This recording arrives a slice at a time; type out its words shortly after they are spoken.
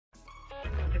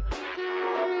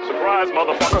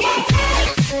surprise, motherfucker.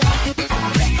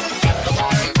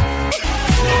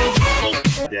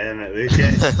 Damn it,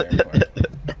 Lucas.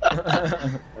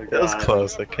 That was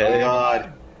close, okay? Oh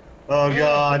god. Oh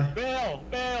god. Bail!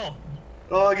 Bail!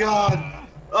 Oh god.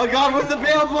 Oh god, what's the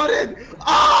bail button?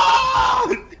 Ah!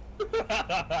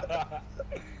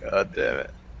 God damn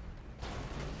it.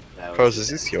 Pros, is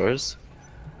this yours?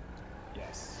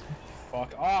 Yes.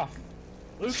 Fuck off.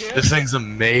 Lucas! This thing's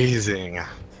amazing.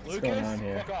 Lucas, going on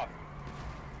here? fuck off.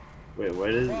 Wait,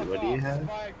 what do you have?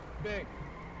 My thing.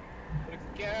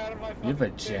 Get out of my You have a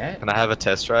fucking jet? Can I have a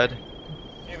test ride?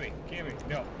 thing. Gimme,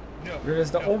 no. No. You're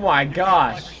just the, no. oh my You're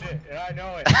gosh! fucking shit, and I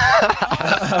know it.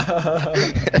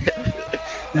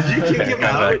 Did you kick him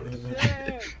out?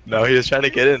 No, he was trying to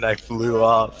get in and I flew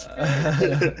off. Stop,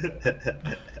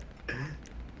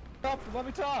 let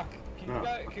me talk.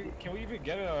 Can we even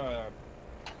get a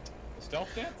stealth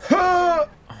dance?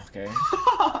 Okay.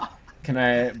 Can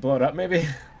I blow it up maybe?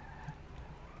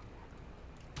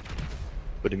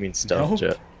 What do you mean stealth Nope.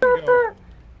 jet? Go.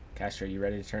 Castro, you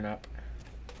ready to turn up?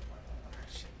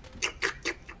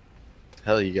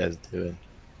 Hell are you guys doing?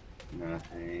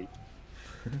 Nothing.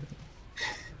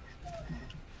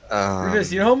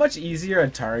 Rufus, you know how much easier a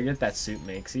target that suit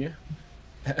makes you?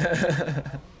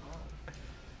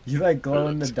 You like glow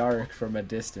in the dark from a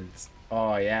distance.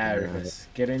 Oh yeah, Rufus,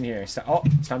 get in here. Oh,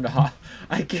 it's time to hot.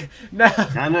 I can't. No.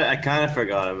 I kind of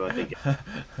forgot about the game.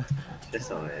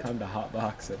 It's alright. Time to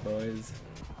hotbox it, boys.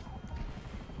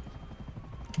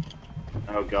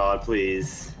 Oh god,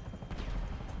 please.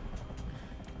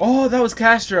 Oh, that was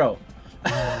Castro.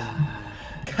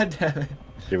 God damn it.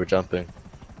 You were jumping.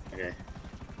 Okay.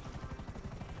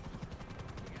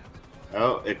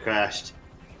 Oh, it crashed.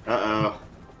 Uh-oh.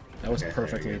 That was Okay,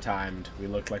 perfectly there we go. timed. We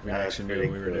looked like we That actually was knew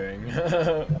what we were pretty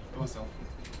doing.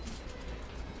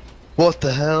 What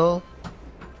the hell?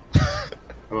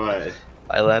 What?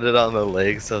 I landed on the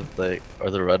legs of the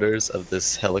rudders of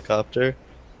this helicopter.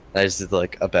 I just did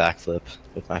like a backflip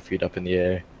with my feet up in the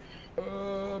air.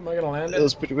 Am I gonna land It it?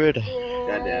 was pretty weird.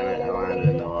 God damn it, I landed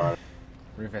in the water.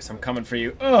 Rufus, I'm coming for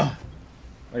you. Ugh!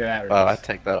 Look at that, Rufus. Wow, I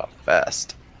take that off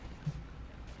fast.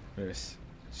 Rufus,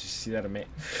 did you see that amazing?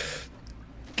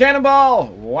 Cannonball!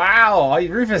 Wow! Oh,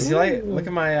 Rufus, you like? Look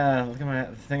at my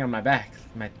thing on my back.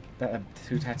 My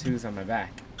 2 tattoos on my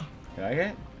back. You like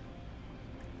it?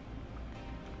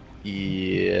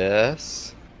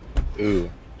 Yes. Ooh.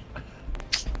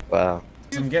 Wow.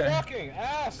 I'm You getting. fucking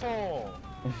asshole!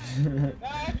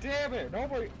 God damn it!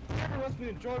 Nobody lets me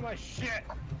enjoy my shit!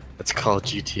 It's called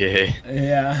GTA.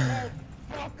 Yeah.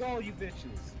 Oh, fuck all you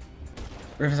bitches!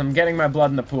 Rufus, I'm getting my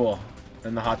blood in the pool,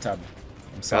 in the hot tub.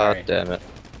 I'm sorry. God damn it.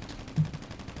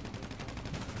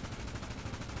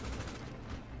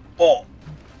 Oh.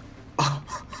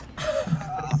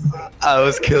 I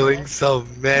was killing so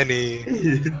many.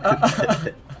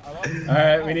 All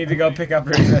right, we need to go pick up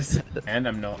Rufus. And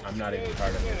I'm not even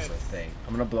part of this thing.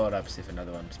 I'm gonna blow it up, see if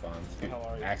another one spawns. We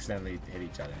accidentally hit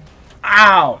each other.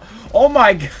 Ow! Oh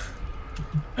my god!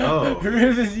 Oh.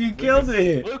 Rufus, you killed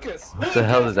me. Lucas! What the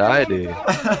hell did I do?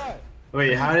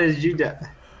 Wait, how did you die?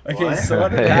 Okay, What? so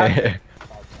what did happen?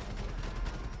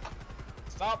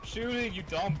 Stop shooting, you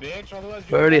dumb bitch! Otherwise,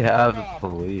 We already have the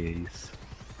police.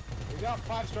 We got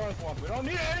 5 stars ones. We don't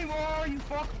need it anymore. You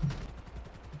fucking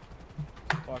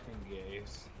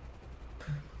gays.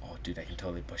 Oh, dude, I can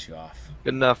totally push you off.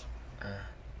 Good enough.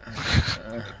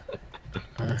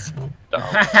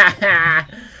 Wow.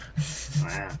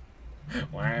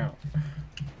 Wow.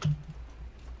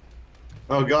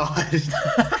 Oh god. Did you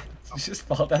just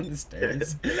fall down the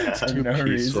stairs for no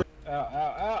reason? Ow,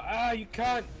 ow, ow, ow, you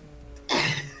cunt!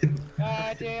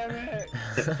 God damn it!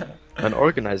 An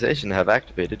organization have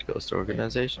activated Ghost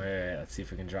Organization. Wait, let's see if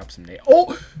we can drop some names.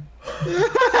 Oh!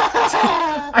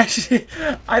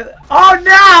 Oh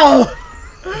no!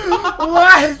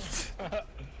 What?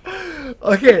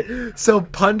 Okay, so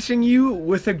punching you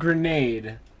with a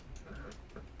grenade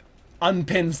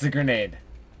unpins the grenade.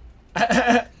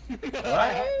 What?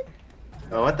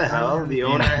 Oh, what the hell? The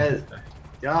owner has...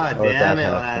 God Oh, damn that it,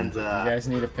 happened. You Lanza. guys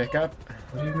need a pickup?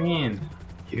 What do you mean?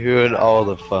 You ruined all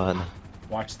the fun.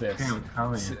 Watch this. Damn,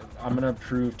 how is- I'm gonna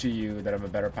prove to you that I'm a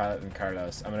better pilot than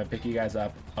Carlos. I'm gonna pick you guys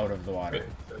up out of the water.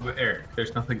 Wait, Eric,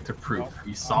 there's nothing to prove.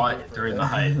 You saw it during the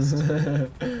heist.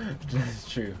 That's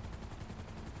true.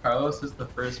 Carlos is the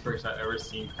first person I've ever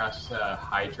seen crash a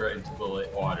Hydra into the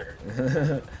water.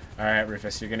 Alright,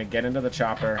 Rufus, you're gonna get into the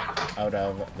chopper out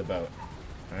of the boat.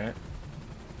 Alright?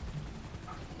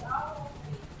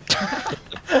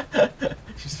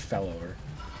 Just fell over.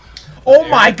 Oh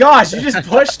my gosh, you just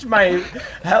pushed my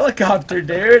helicopter,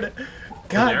 dude!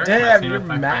 God Eric, damn, I've seen you're with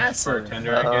my French massive.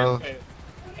 bartender Uh-oh. again.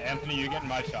 Hey, Anthony, you get in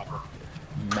my chopper.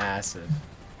 Massive.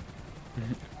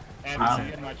 Anthony, you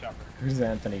get in my chopper. Who's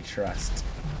Anthony Trust?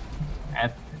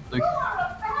 Look,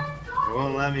 It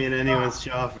won't let me in anyone's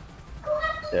shop.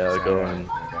 Yeah, I'll go in.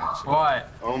 I got you. what?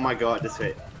 Oh my god, this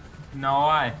way. No,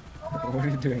 why? What are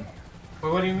you doing?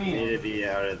 What do you I mean? need to be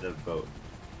out of the boat.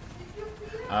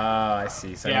 Oh, I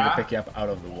see. So I need Yeah? to pick you up out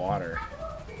of the water.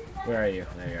 Where are you?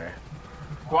 There you are.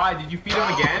 Why? Did you feed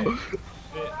him again?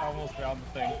 It almost found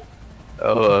the thing.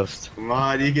 Almost. Come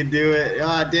on, you can do it.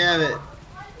 God damn it.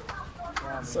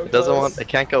 So It doesn't close. want. It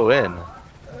can't go in.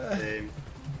 Same.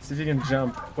 See if you can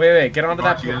jump. Wait, get onto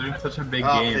that You guys boat. are in such a big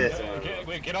Oh, game. this.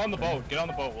 Wait, get on the boat. Get on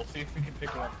the boat. We'll see if we can pick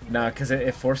it up. No, because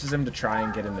it forces him to try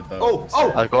and get in the boat. Oh,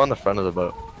 oh! I'll go on the front of the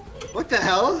boat. What the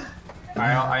hell?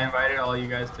 I invited all you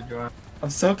guys to join. I'm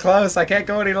so close. I can't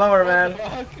go any lower, man.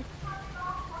 Fuck.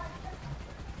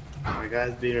 My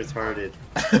guy's being retarded.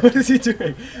 What is he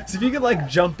doing? See if you could like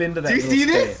jump into that. Do you little see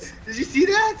this? space. Did you see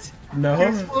that? No,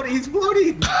 He's floating. He's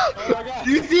floating. Oh my god.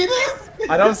 Do you see this?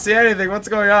 I don't see anything. What's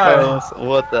going on? Carlos,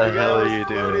 what the The guy hell are was you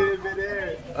floating doing? in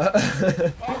midair.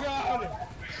 Oh god.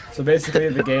 So basically,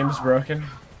 the game's broken.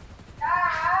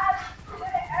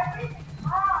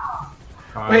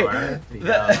 Oh, Wait, where?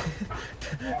 the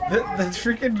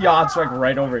freaking yacht's like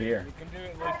right over here. We can do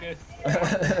it like this.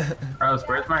 Carlos,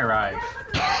 where's my ride?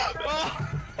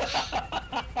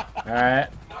 All right.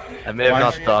 I may have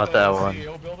not thought that one.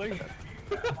 CEO building.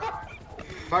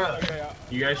 Carlos, Okay,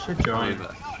 You guys should join.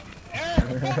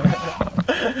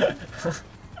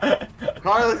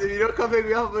 Carlos, if you don't come pick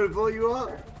me up, I'm gonna blow you up.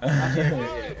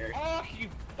 Fuck you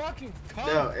fucking cunt.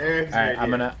 No, Eric's All right, right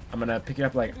here. I'm gonna pick you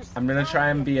up like I'm gonna try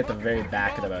and be at the very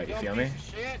back of the boat. You feel me?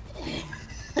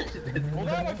 Well,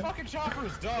 now my fucking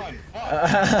chopper's done. Fuck.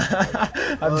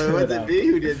 I'm Oh, it doing wasn't it me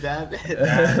who did that.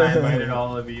 And I invited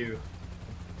all of you.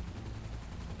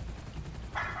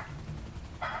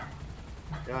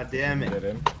 God damn it. Get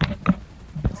in.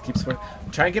 Just keep swimming.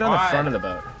 Try and get on the Why? front of the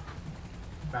boat.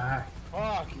 Back.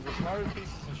 Fuck, you retarded pieces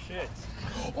of shit.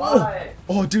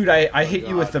 Oh, dude, I hit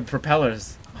you with God. the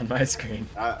propellers on my screen.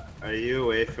 Are you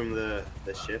away from the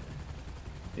ship?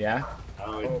 Yeah.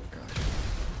 Oh, gosh.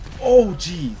 Oh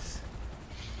jeez.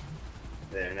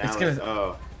 there now. It's gonna-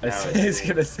 Oh, now It's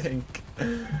gonna sink. All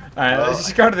right, Oh. let's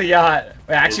just go to the yacht.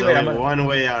 Wait, actually, wait. There's I'm only gonna one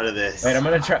way out of this. wait. I'm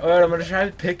gonna try. Wait, I'm gonna try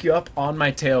to pick you up on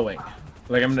my tail wing.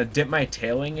 Like I'm gonna dip my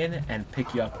tail wing in and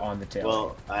pick you up on the tail.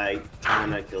 Well, I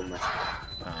kinda killed myself.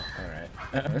 Oh, all right.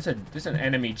 There's an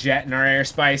enemy jet in our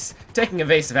airspace. Taking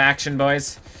evasive action,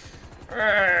 boys. Time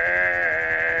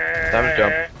to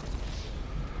jump.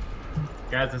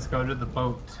 Guys, let's go to the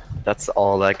boat. That's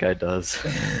all that guy does.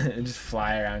 Just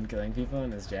fly around killing people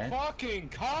in his jet. Fucking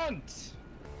cunt!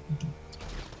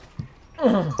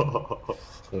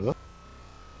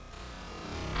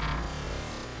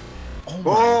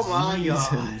 Oh my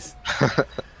God. Jesus.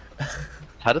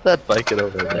 How did that bike get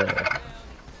over there?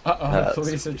 Uh-oh, That's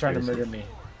police are trying to crazy. murder me.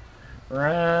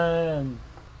 Run!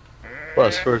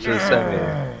 Plus, first to the semi.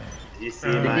 Did you see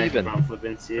my Even. front flip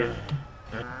into?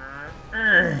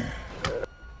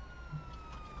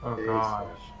 Oh gosh.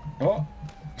 Oh.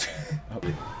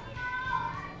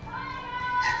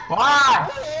 Why?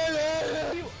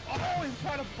 You always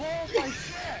try to blow my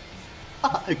shit!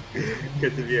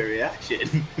 Because of your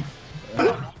reaction.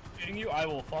 I'm kidding you, I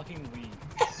will fucking leave.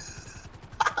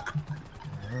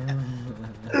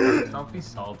 Don't be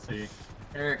salty.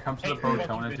 Eric, come to the Hey, boat. fuck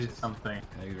I you want to do bitches. something.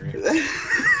 I agree. I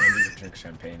need to drink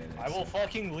champagne in it. I will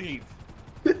fucking leave.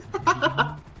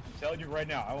 I'm telling you right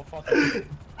now, I will fucking leave.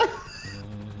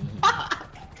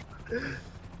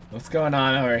 What's going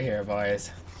on over here,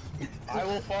 boys? I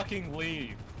will fucking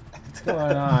leave. What's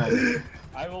going on?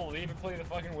 I will leave and play the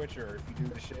fucking Witcher if you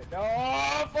do this shit. No,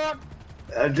 fuck!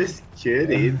 I'm just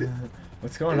kidding.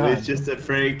 What's going It on? was just a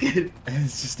prank.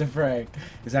 It's just a prank.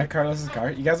 Is that Carlos's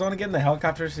car? You guys want to get in the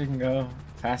helicopter so you can go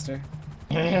faster?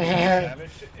 Savage.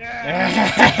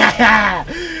 Yeah!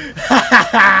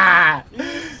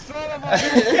 You son of a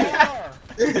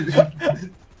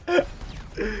car!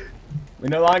 We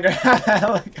no longer have a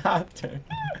helicopter.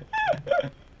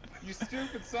 You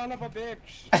stupid son of a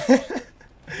bitch!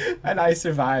 And I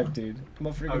survived, dude. I'm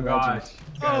a freaking Oh legend. gosh.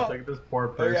 Guys, Oh. look at this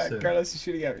poor Oh yeah, person. Carlos is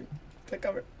shooting at me. Take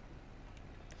cover.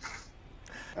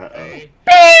 Hey.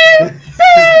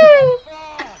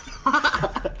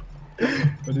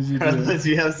 What did you do? Unless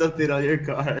you have something on your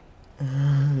car.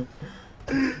 Oh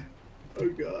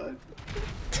God.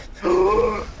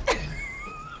 No,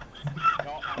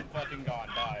 I'm fucking gone.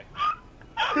 Bye.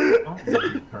 Don't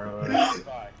leave, Carlos.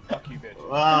 Bye. Fuck you, bitch.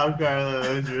 Wow,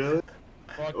 Carlos, really?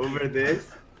 Fuck Over you. this?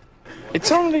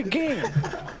 It's only a game.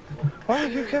 Why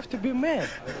you have to be mad?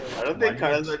 I don't Why think do you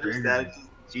Carlos trigger understands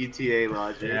GTA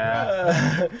logic.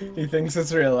 Yeah. He thinks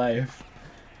it's real life.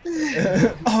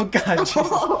 Oh god,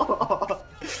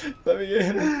 Jesus. Let me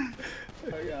in. Oh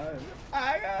god.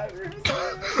 Oh god.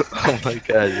 Oh my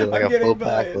god, you're like I'm a full getting bullied.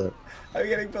 backflip. I'm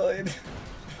getting bullied.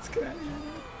 Let's get out of here.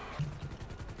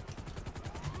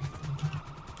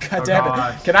 God Oh, damn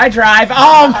gosh. it. Can I drive?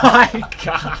 Oh my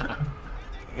god.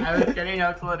 I was getting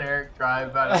out to let Eric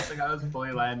drive, but I don't think I was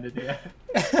fully landed yet.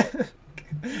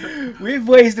 We've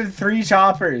wasted 3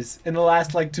 choppers in the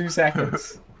last like 2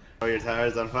 seconds. Oh, your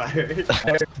tire's on fire.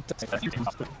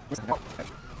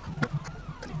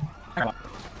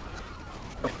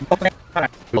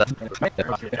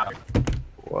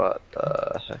 What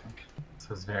the heck? This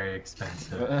was very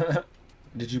expensive.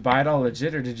 Did you buy it all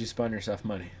legit or did you spawn yourself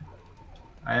money?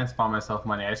 I didn't spawn myself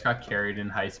money. I just got carried in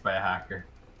heist by a hacker.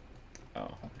 Oh,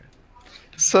 okay.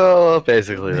 So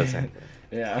basically the same thing.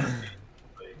 Yeah.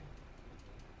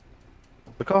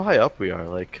 Look how high up we are.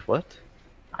 Like what?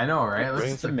 I know, right? It Let's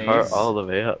brings the the maze. car all the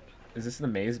way up. Is this the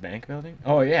Maze Bank building?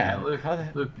 Oh yeah. Luke, How the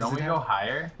Luke, does don't it we go have-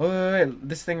 higher? Oh wait.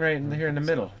 This thing right in here in the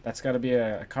middle. That's got to be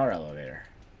a car elevator.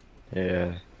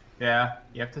 Yeah. Yeah,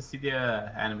 you have to see the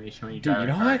animation when you Dude, drive you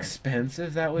know a how car.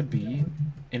 expensive that would be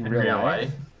in In real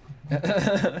life?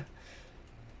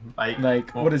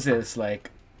 Like, what is this?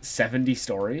 Like 70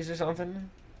 stories or something?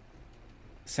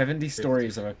 70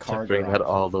 stories of a car To bring garage. that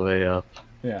all the way up.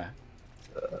 Yeah.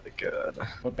 Good.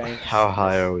 What bank? is How this?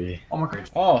 high are we? Oh my god.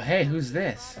 Oh, hey, who's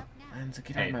this? Man,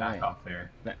 get out Hey, of my back way. off there.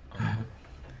 That-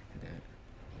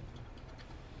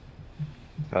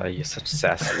 You're such a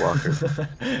sassy walker.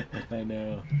 I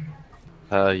know.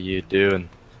 How you doing?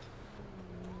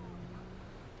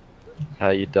 How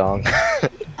you dong?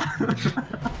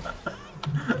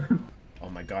 Oh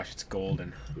my gosh, it's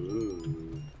golden.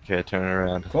 Ooh. Okay, turn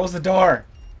around. Close the door.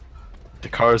 The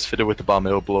car is fitted with the bomb.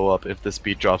 It will blow up if the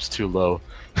speed drops too low.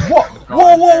 Whoa!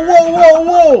 Whoa! Whoa! Whoa!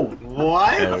 Whoa! Whoa!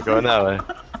 What? Okay, we're going that way.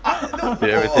 Do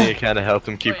everything you can to help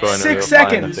them keep going. and 6 we'll find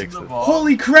seconds. and fix it.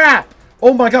 Holy crap!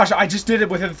 Oh my gosh, I just did it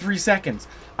within 3 seconds.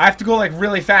 I have to go like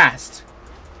really fast.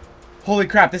 Holy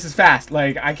crap, this is fast.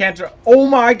 Like, I can't. Oh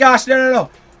my gosh, no.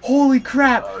 Holy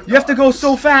crap, you have to go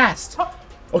so fast.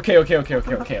 Okay.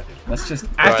 Let's just.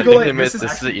 I have to go like. This is the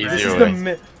This easier is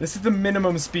way. this is the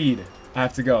minimum speed I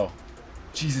have to go.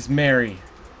 Jesus Mary.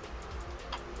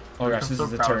 Oh gosh, I'm this so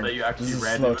is a proud turn. that you This actually is a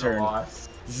ran slow into the turn. loss.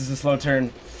 This is a slow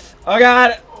turn. Oh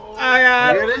god. Oh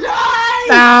god. You're gonna die!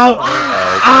 Ow!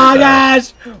 Oh, Oh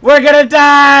gosh! We're gonna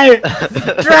die!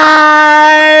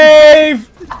 Drive!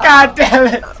 God damn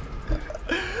it!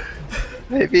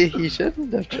 Maybe he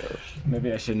shouldn't have drove.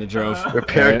 Maybe I shouldn't have drove.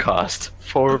 Repair Alright. cost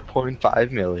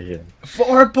 4.5 million.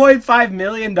 $4.5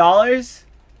 million? That's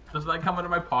Does that come out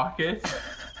of my pocket?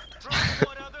 a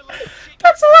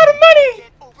lot of money!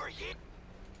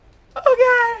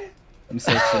 Oh god!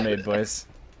 Mistakes were made, boys.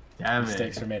 Damn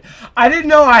Mistakes it. were made. I didn't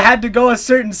know I had to go a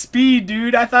certain speed,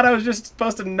 dude. I thought I was just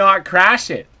supposed to not crash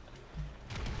it.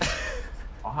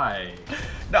 Why?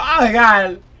 No, oh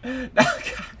god. No,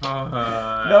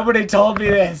 god. Nobody told me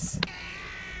this.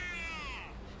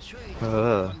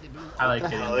 I like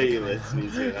it. How are you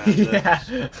listening to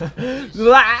that?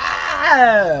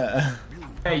 Yeah.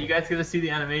 Hey, you guys get to see the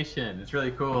animation. It's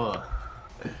really cool.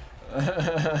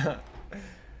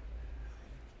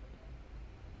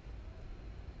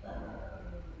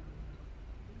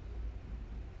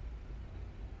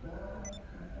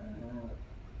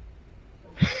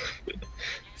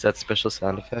 Is that special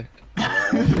sound effect? I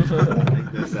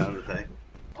like the sound effect.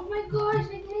 Oh my gosh, I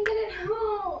can't get it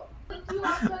out.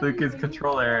 Luke is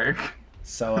control Eric.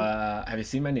 So, have you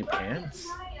seen my new pants?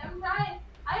 I'm trying.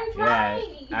 I'm Yeah,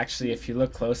 trying. actually, if you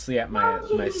look closely at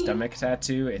my stomach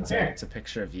tattoo, it's a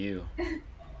picture of you.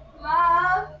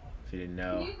 Mom, If you didn't can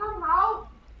know. you come out?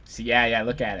 See, yeah,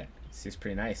 look at it. See, it's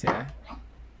pretty nice, yeah.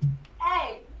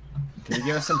 Hey. Can you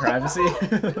give us some privacy?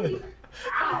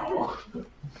 Ow.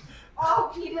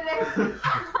 Oh, he did it.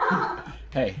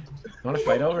 Hey, you want to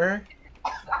fight over her?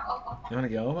 You want to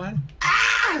go, bud?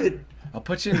 I'll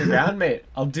put you in the ground, mate.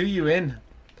 I'll do you in.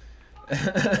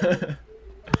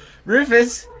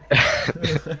 Rufus.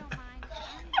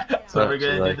 So we're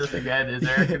gonna do this again. Is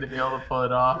Eric gonna be able to pull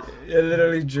it off? You're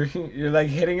literally drinking. You're like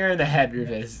hitting her in the head,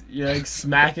 Rufus. You're like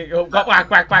smacking. Oh, whack,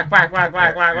 whack, whack, whack, whack,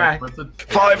 whack, whack, whack. What's it-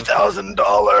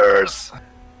 $5,000.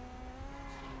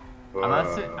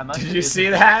 Unless Did it you is- see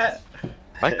that?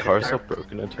 My car's so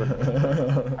broken into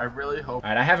it. I really hope.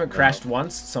 Alright, I haven't crashed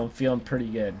once, so I'm feeling pretty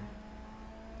good.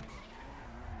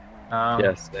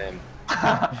 Yes, same.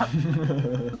 I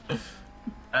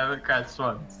haven't crashed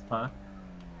once, huh?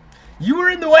 You were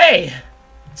in the way!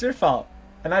 It's your fault.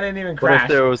 And I didn't even What crash. if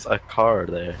there was a car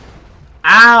there?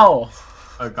 Ow!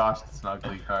 Oh gosh, it's an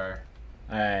ugly car.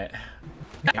 Alright.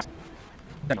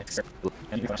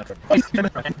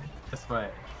 This way.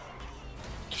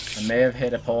 I may have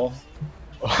hit a pole.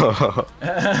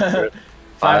 500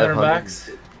 bucks?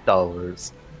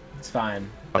 $500. It's fine.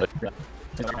 I'm just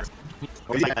It's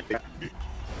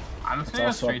gonna go also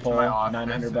a straight to pole, my office.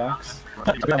 900 bucks.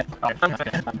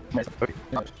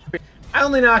 I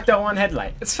only knocked out one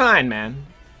headlight. It's fine, man.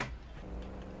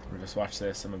 We'll just watch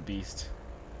this. I'm a beast.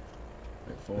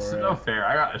 Wait for This is it. no fair.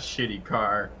 I got a shitty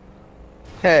car.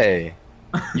 Hey,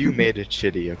 you made it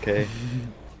shitty, okay?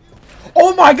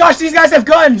 Oh my gosh, these guys have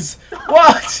guns!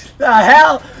 What the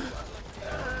hell?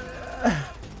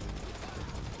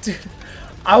 Dude,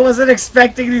 I wasn't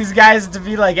expecting these guys to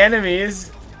be like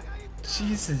enemies.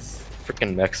 Jesus.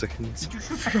 Freaking Mexicans. Did you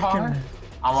shoot the car?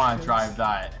 I want to drive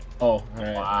that. Oh,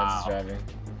 alright, Wow. I was driving.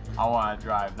 I want to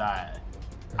drive that.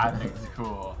 I think it's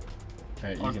cool.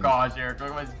 Alright, you Oh can... gosh, Eric, look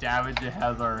how much damage it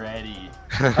has already.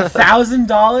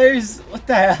 $1,000? What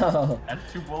the hell?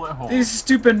 That's 2 bullet holes. These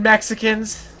stupid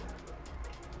Mexicans.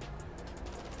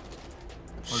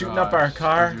 Oh Shooting up our gosh,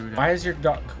 car. dude. Why is your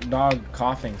dog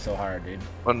coughing so hard, dude?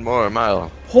 1 more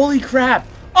mile. Holy crap!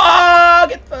 Oh,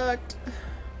 get fucked!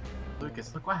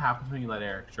 Lucas, look what happens when you let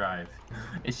Eric drive.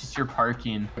 It's just your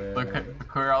parking. Look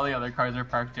where all the other cars are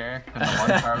parked, Eric. And the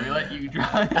one car we let you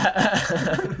drive.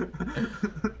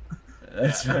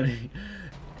 That's funny.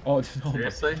 Oh, no.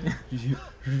 Seriously?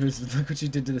 Look what you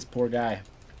did to this poor guy.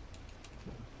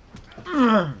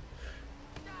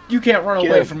 You can't run Get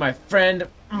away him. from my friend.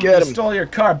 Get He him. stole your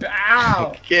car.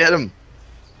 Ow! Get him.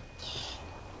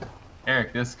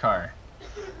 Eric, this car.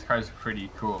 This car's pretty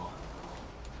cool.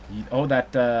 Oh,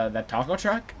 that taco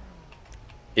truck?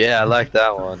 Yeah, I like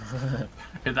that one.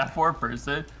 Is that for a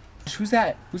person? Who's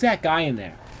that? Who's that guy in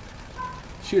there?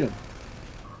 Shoot him.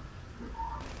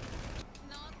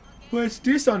 What's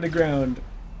this on the ground?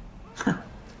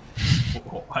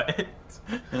 What?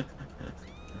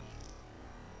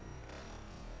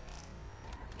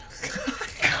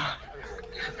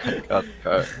 Got the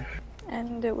car.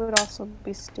 And it would also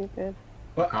be stupid.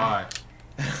 What? God.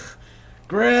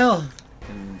 Grill!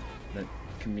 In the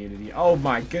community. Oh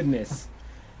my goodness.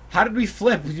 How did we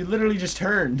flip? You literally just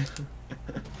turned.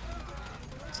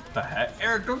 The heck?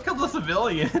 Eric, don't kill the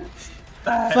civilian.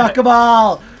 The heck? Fuck 'em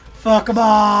all! Fuck 'em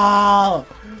all!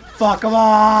 Fuck 'em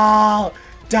all!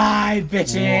 Die,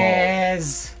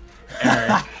 bitches!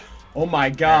 Eric. Oh my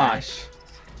gosh.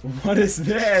 What is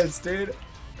this, dude?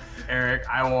 Eric,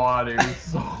 I want to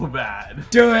so bad.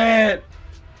 Do it!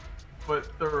 But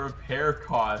the repair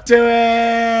cost. Do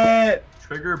it!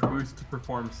 Trigger boost to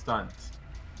perform stunts.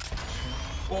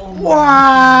 Oh,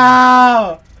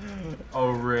 Wow! oh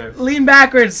rip. Lean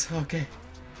backwards. Okay.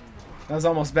 That was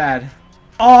almost bad.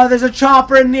 Oh, there's a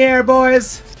chopper in the air,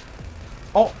 boys.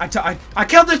 Oh, I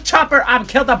killed the chopper. I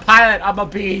killed the pilot. I'm a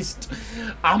beast.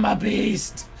 I'm a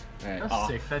beast. Alright. How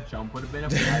sick that jump would have been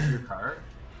if we had your car.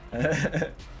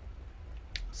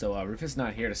 So, Rufus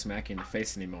not here to smack you in the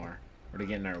face anymore. Or to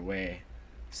get in our way.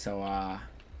 So,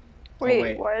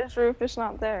 Wait, why is Rufus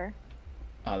not there?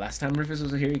 last time Rufus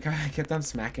was here, he kept on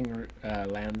smacking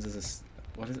Lambs as a...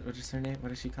 What is her name?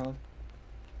 What is she called?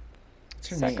 What's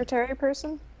her name? Secretary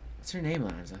person? What's her name,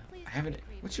 Lanza? I haven't...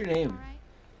 What's your name?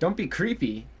 Don't be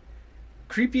creepy.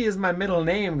 Creepy is my middle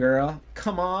name, girl.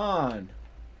 Come on.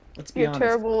 Let's be You're honest.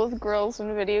 terrible with girls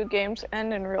in video games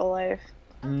and in real life.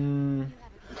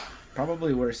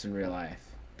 Probably worse in real life.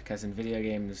 Because in video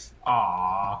games...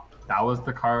 Aww. That was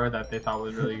the car that they thought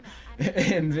was really...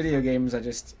 in video games, I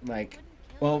just, like...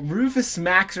 Well, Rufus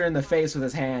smacks her in the face with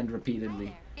his hand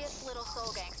repeatedly.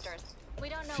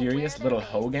 Furious little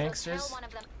hoe gangsters?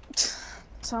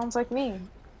 Sounds like me.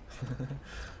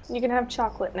 You can have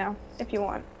chocolate now, if you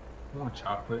want. I want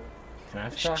chocolate. Can I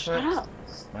have Shut chocolate? up.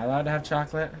 Am I allowed to have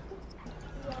chocolate?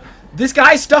 This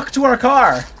guy stuck to our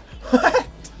car! What?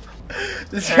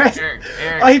 This guy... Eric,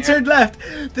 Oh, he turned left.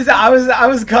 I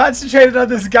was concentrated on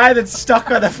this guy that's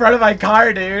stuck on the front of my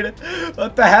car, dude.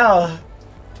 What the hell?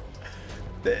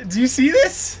 Do you see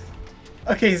this?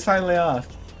 Okay, he's finally off.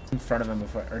 In front of him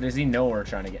before, or does he know we're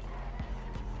trying to get?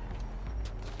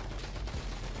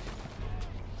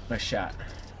 Nice shot.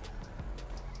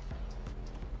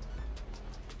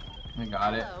 I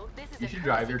got it. You should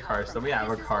drive your car so we have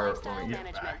a car when we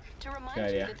get back. Good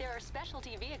idea. There are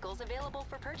specialty vehicles available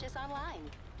for purchase online.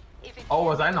 If it's Oh,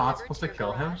 was I not delivered supposed to your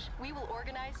kill him? garage, We will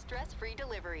organize stress-free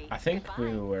delivery. I think we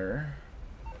Goodbye. were.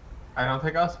 I don't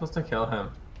think I was supposed to kill him.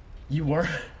 You were.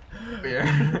 We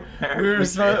were We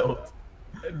supposed.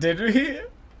 Did we?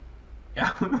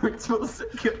 Yeah, we were supposed to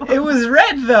kill him. It was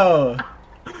red though.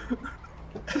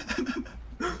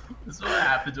 This is what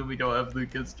happens when we don't have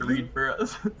Lucas to read for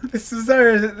us. This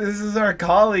is our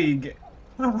colleague.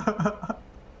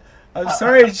 I'm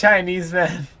sorry, Chinese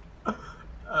man.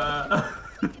 I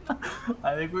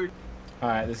think we're.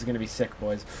 Alright, this is gonna be sick,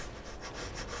 boys.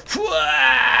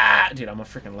 Dude, I'm a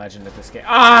freaking legend at this game.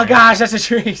 Oh gosh, that's a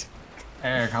treat.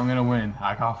 Eric, I'm gonna win.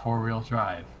 I got 4-wheel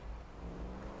drive.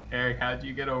 Eric, how'd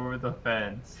you get over the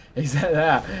fence? Exactly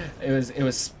that. It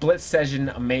was split second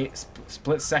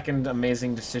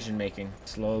amazing decision making.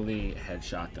 Slowly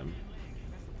headshot them.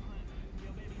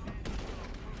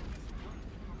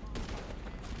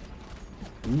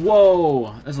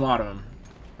 Whoa, there's a lot of them.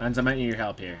 Lens, I might need your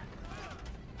help here.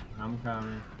 I'm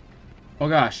coming. Oh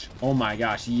gosh. Oh my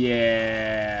gosh.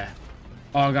 Yeah.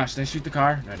 Oh gosh, did I shoot the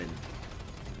car? No, I didn't.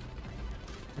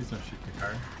 Please don't shoot the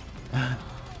car.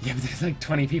 Yeah, but there's like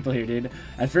 20 people here, dude.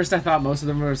 At first I thought most of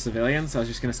them were civilians, so I was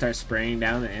just gonna start spraying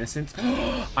down the innocents.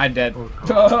 I'm dead.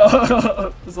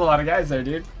 Oh, There's a lot of guys there,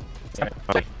 dude.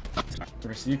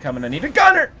 Where's you coming? I need a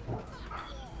gunner!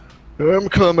 I'm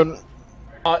coming.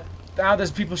 Now there's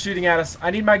people shooting at us.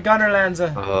 I need my gunner,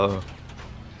 Lanza. Oh,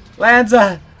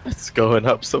 Lanza! it's going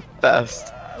up so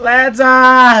fast.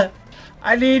 Lanza!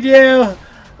 I need you!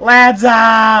 Lanza!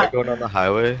 Am I going on the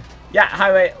highway? Yeah,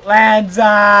 highway. Lanza!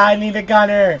 I need a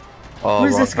gunner. Oh,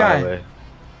 Who's wrong this guy? highway.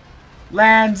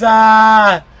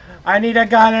 Lanza! I need a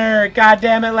gunner. God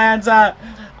damn it, Lanza!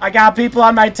 I got people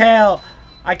on my tail.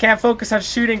 I can't focus on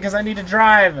shooting because I need to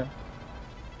drive. I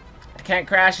can't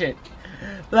crash it.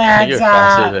 You're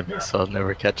faster Lanza! than me, so I'll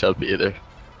never catch up either.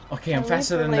 Okay, I'm I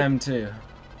faster wait than for, them too.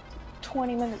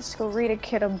 20 minutes to go read a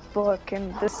kid a book,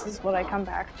 and this is what I come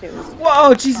back to.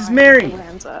 Whoa, Jesus Mary!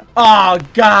 Lanza. Oh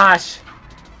gosh!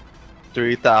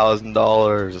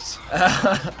 $3,000.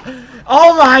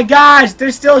 Oh my gosh! They're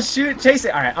still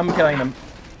chasing. Alright, I'm killing them.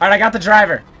 Alright, I got the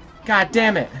driver. God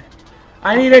damn it.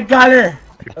 I need a gunner.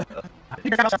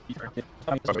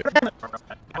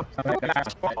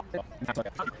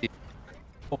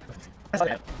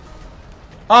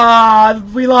 Ah,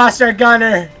 we lost our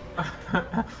gunner.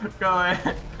 Go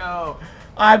ahead, go.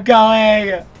 I'm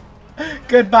going.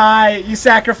 Goodbye. You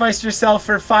sacrificed yourself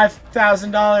for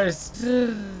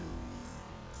 $5,000.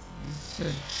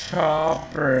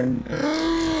 Chopper.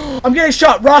 I'm getting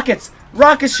shot. Rockets.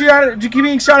 Rockets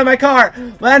being shot at my car.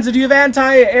 Lanza, do you have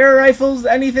anti-air rifles?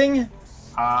 Anything?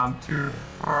 I'm too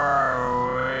far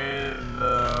away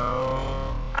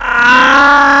though.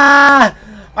 Ah!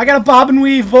 I gotta bob and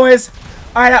weave, boys.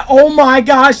 Alright, oh my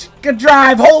gosh. Good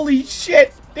drive. Holy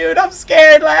shit. Dude, I'm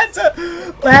scared, Lanza.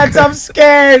 Lance, I'm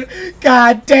scared.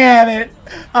 God damn it.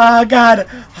 Oh, God.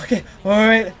 Okay,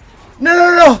 wait.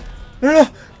 No.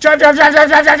 Drive.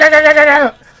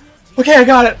 Okay, I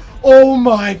got it. Oh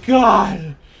my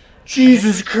God.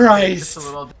 Jesus Christ. Just a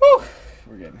little. Whew.